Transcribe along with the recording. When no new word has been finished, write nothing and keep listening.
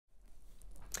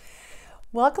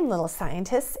Welcome, little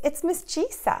scientists. It's Miss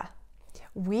Gisa.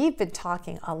 We've been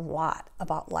talking a lot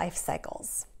about life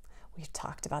cycles. We've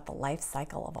talked about the life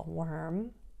cycle of a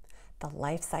worm, the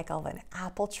life cycle of an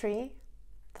apple tree,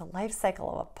 the life cycle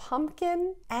of a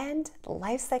pumpkin, and the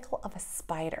life cycle of a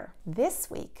spider. This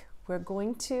week, we're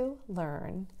going to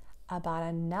learn about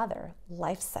another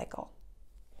life cycle.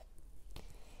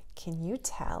 Can you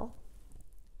tell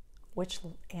which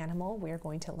animal we're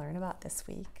going to learn about this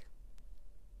week?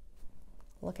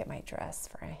 Look at my dress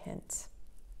for a hint.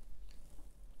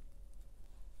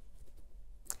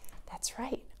 That's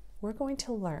right. We're going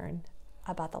to learn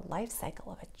about the life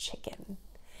cycle of a chicken.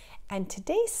 And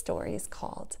today's story is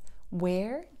called,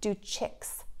 Where Do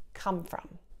Chicks Come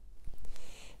From?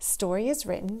 Story is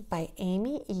written by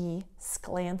Amy E.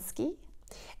 Sklansky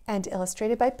and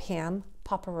illustrated by Pam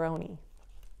Paparone.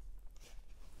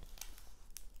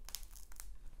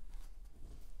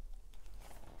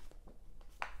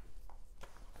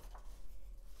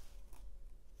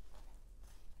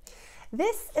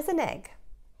 This is an egg.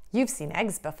 You've seen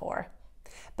eggs before,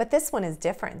 but this one is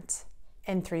different.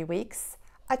 In 3 weeks,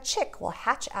 a chick will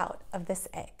hatch out of this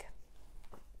egg.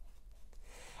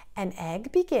 An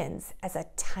egg begins as a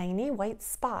tiny white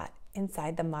spot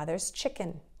inside the mother's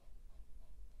chicken.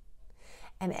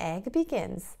 An egg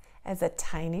begins as a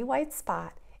tiny white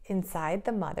spot inside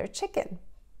the mother chicken,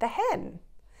 the hen.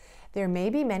 There may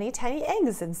be many tiny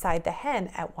eggs inside the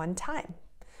hen at one time.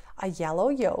 A yellow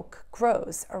yolk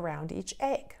grows around each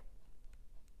egg.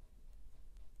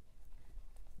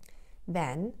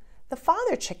 Then the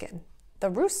father chicken, the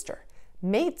rooster,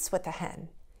 mates with the hen.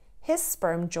 His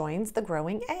sperm joins the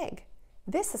growing egg.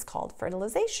 This is called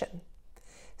fertilization.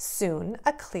 Soon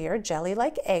a clear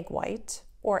jelly-like egg white,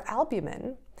 or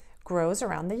albumin, grows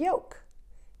around the yolk.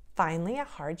 Finally, a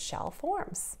hard shell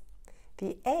forms.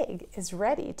 The egg is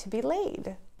ready to be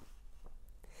laid.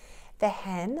 The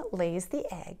hen lays the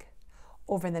egg.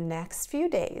 Over the next few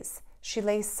days, she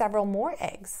lays several more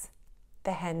eggs.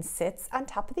 The hen sits on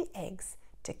top of the eggs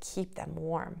to keep them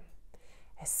warm.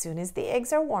 As soon as the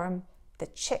eggs are warm, the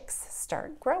chicks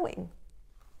start growing.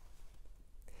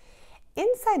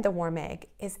 Inside the warm egg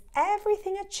is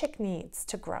everything a chick needs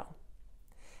to grow.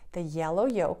 The yellow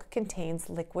yolk contains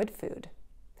liquid food.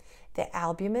 The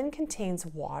albumin contains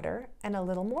water and a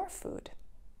little more food.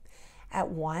 At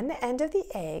one end of the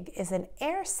egg is an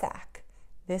air sac.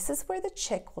 This is where the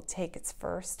chick will take its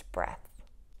first breath.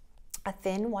 A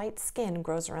thin white skin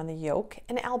grows around the yolk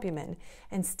and albumin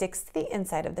and sticks to the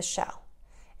inside of the shell.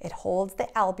 It holds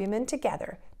the albumin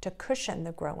together to cushion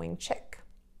the growing chick.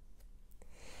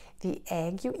 The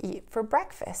egg you eat for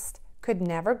breakfast could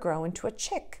never grow into a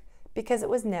chick because it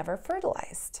was never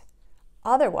fertilized.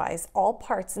 Otherwise, all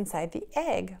parts inside the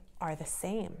egg are the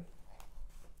same.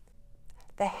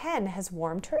 The hen has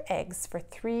warmed her eggs for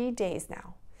 3 days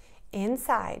now.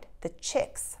 Inside, the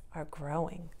chicks are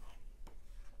growing.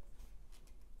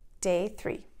 Day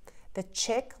 3. The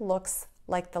chick looks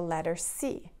like the letter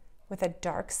C with a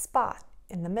dark spot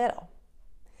in the middle.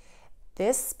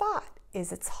 This spot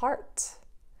is its heart.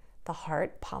 The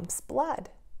heart pumps blood.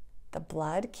 The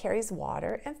blood carries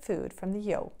water and food from the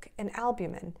yolk and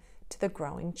albumin to the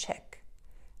growing chick.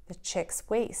 The chick's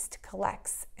waste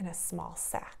collects in a small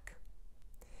sac.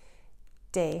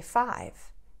 Day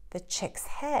 5. The chick's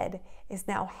head is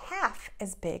now half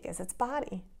as big as its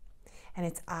body, and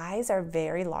its eyes are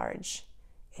very large.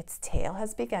 Its tail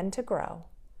has begun to grow.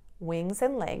 Wings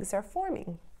and legs are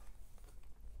forming.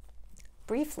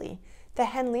 Briefly, the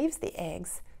hen leaves the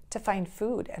eggs to find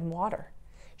food and water.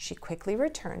 She quickly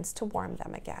returns to warm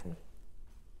them again.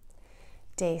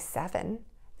 Day 7,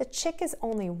 the chick is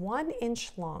only 1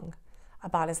 inch long,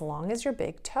 about as long as your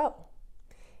big toe.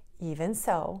 Even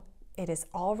so, it is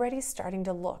already starting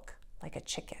to look like a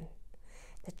chicken.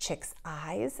 The chick's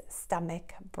eyes,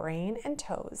 stomach, brain, and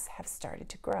toes have started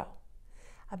to grow.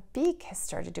 A beak has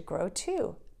started to grow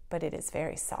too, but it is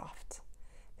very soft.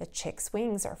 The chick's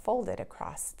wings are folded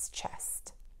across its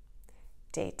chest.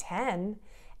 Day 10,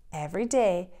 every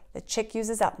day the chick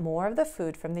uses up more of the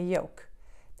food from the yolk.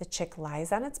 The chick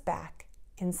lies on its back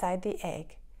inside the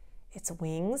egg. Its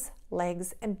wings,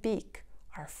 legs, and beak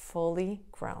are fully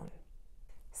grown.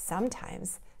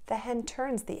 Sometimes the hen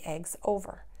turns the eggs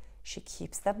over. She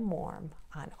keeps them warm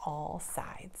on all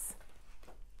sides.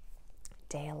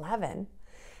 Day 11,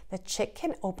 the chick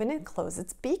can open and close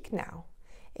its beak now.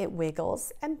 It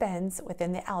wiggles and bends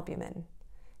within the albumin.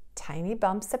 Tiny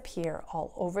bumps appear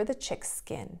all over the chick's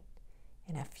skin.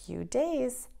 In a few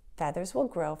days, feathers will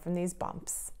grow from these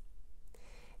bumps.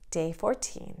 Day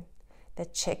 14, the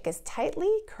chick is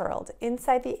tightly curled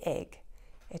inside the egg.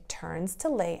 It turns to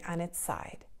lay on its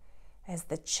side. As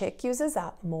the chick uses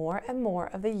up more and more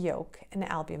of the yolk and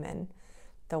albumin,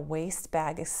 the waste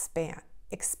bag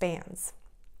expands.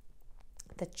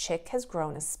 The chick has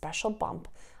grown a special bump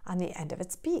on the end of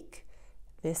its beak.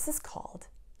 This is called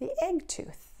the egg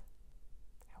tooth.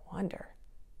 I wonder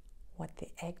what the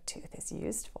egg tooth is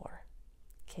used for.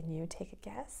 Can you take a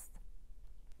guess?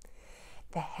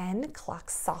 The hen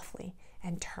clucks softly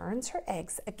and turns her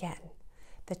eggs again.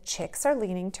 The chicks are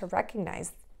learning to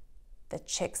recognize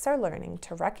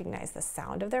the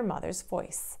sound of their mother's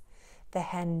voice. The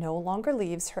hen no longer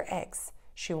leaves her eggs.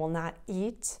 She will not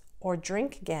eat or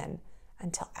drink again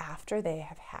until after they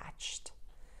have hatched.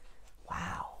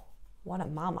 Wow, what a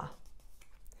mama.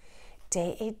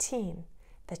 Day 18.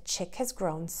 The chick has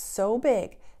grown so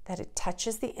big that it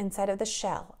touches the inside of the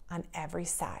shell on every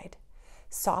side.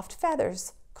 Soft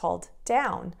feathers, called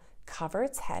down, cover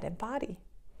its head and body.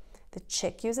 The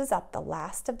chick uses up the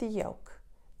last of the yolk.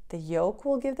 The yolk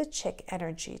will give the chick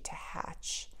energy to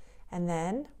hatch and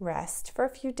then rest for a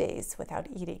few days without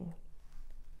eating.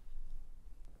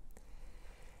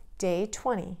 Day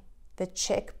 20. The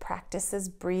chick practices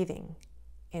breathing.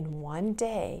 In one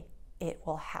day, it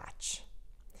will hatch.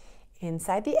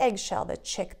 Inside the eggshell, the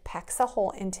chick pecks a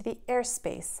hole into the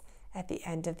airspace at the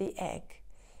end of the egg.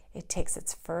 It takes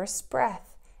its first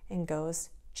breath and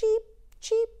goes cheep,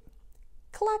 cheep,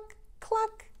 cluck,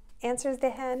 cluck, answers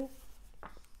the hen.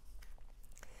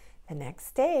 The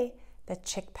next day, the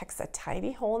chick pecks a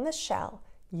tiny hole in the shell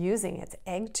using its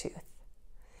egg tooth.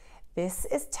 This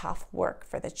is tough work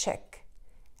for the chick.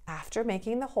 After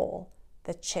making the hole,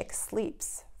 the chick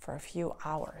sleeps for a few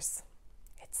hours.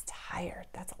 It's tired.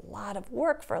 That's a lot of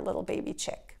work for a little baby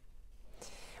chick.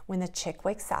 When the chick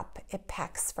wakes up, it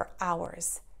pecks for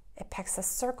hours. It pecks a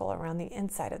circle around the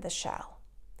inside of the shell.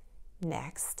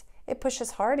 Next, it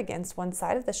pushes hard against one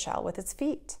side of the shell with its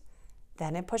feet.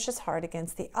 Then it pushes hard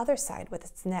against the other side with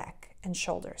its neck and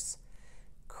shoulders.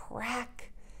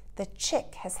 Crack! The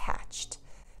chick has hatched.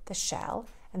 The shell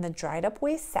and the dried up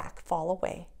waste sac fall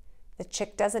away. The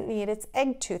chick doesn't need its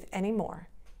egg tooth anymore.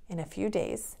 In a few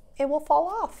days, it will fall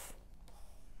off.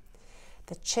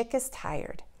 The chick is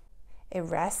tired. It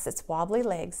rests its wobbly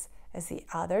legs as the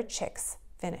other chicks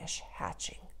finish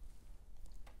hatching.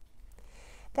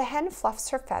 The hen fluffs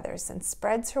her feathers and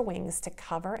spreads her wings to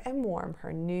cover and warm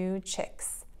her new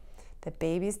chicks. The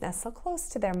babies nestle close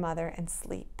to their mother and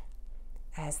sleep.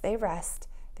 As they rest,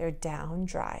 their down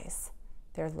dries.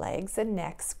 Their legs and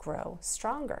necks grow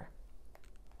stronger.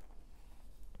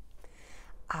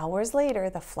 Hours later,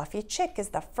 the fluffy chick is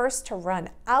the first to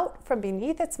run out from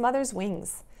beneath its mother's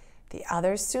wings. The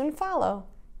others soon follow.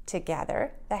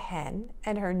 Together, the hen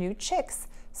and her new chicks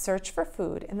search for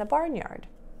food in the barnyard.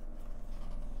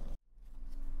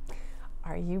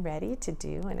 Are you ready to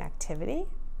do an activity?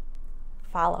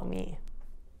 Follow me.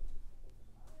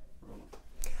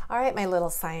 All right, my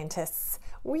little scientists,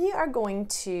 we are going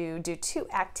to do two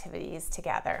activities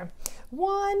together.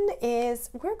 One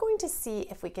is we're going to see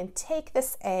if we can take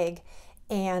this egg,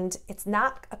 and it's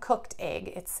not a cooked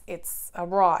egg, it's a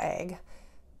raw egg.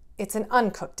 It's an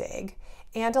uncooked egg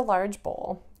and a large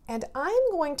bowl. And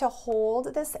I'm going to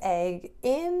hold this egg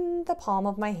in the palm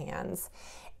of my hands,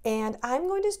 and I'm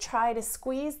going to try to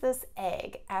squeeze this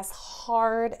egg as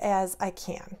hard as I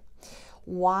can.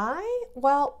 Why?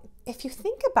 Well, if you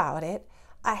think about it,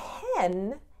 a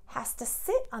hen has to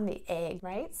sit on the egg,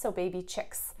 right? So baby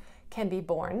chicks can be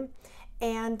born,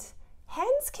 and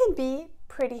hens can be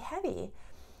pretty heavy.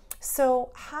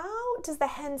 So how does the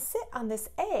hen sit on this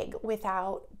egg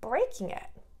without breaking it?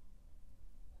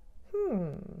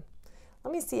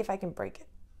 Let me see if I can break it.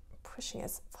 I'm pushing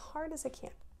as hard as I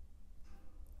can.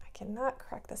 I cannot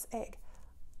crack this egg.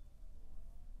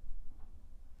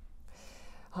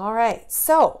 All right,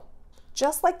 so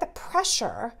just like the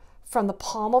pressure from the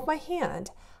palm of my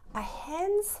hand, a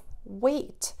hen's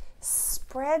weight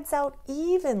spreads out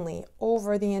evenly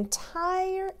over the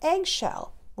entire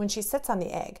eggshell when she sits on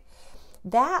the egg.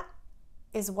 That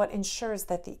is what ensures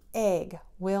that the egg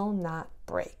will not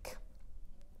break.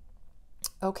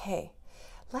 Okay,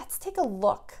 let's take a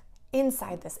look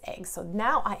inside this egg. So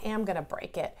now I am going to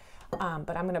break it, but I'm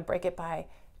going to break it by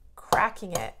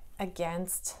cracking it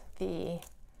against the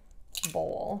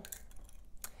bowl.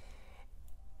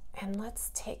 And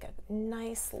let's take a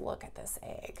nice look at this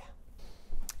egg.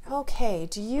 Okay,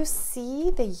 do you see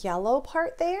the yellow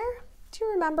part there? Do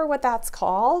you remember what that's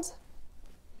called?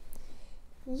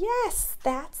 Yes,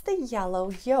 that's the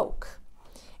yellow yolk.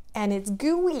 And it's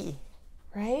gooey,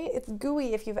 right? It's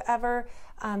gooey. If you've ever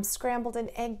scrambled an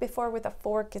egg before with a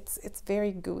fork, it's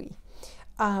very gooey.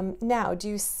 Now, do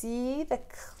you see the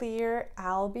clear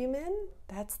albumin?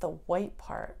 That's the white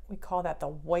part. We call that the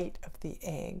white of the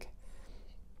egg.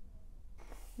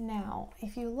 Now,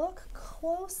 if you look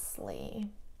closely,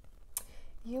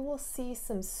 you will see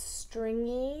some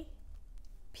stringy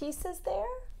pieces there.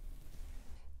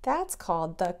 That's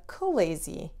called the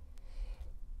cholae.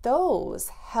 Those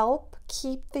help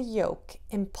keep the yolk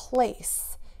in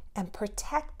place and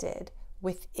protected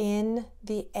within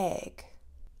the egg.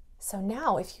 So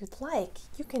now, if you'd like,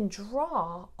 you can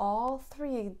draw all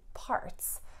three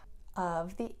parts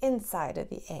of the inside of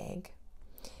the egg.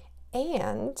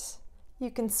 And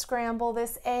you can scramble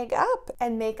this egg up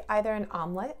and make either an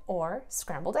omelet or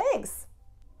scrambled eggs.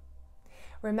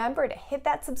 Remember to hit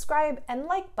that subscribe and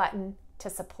like button to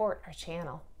support our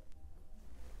channel.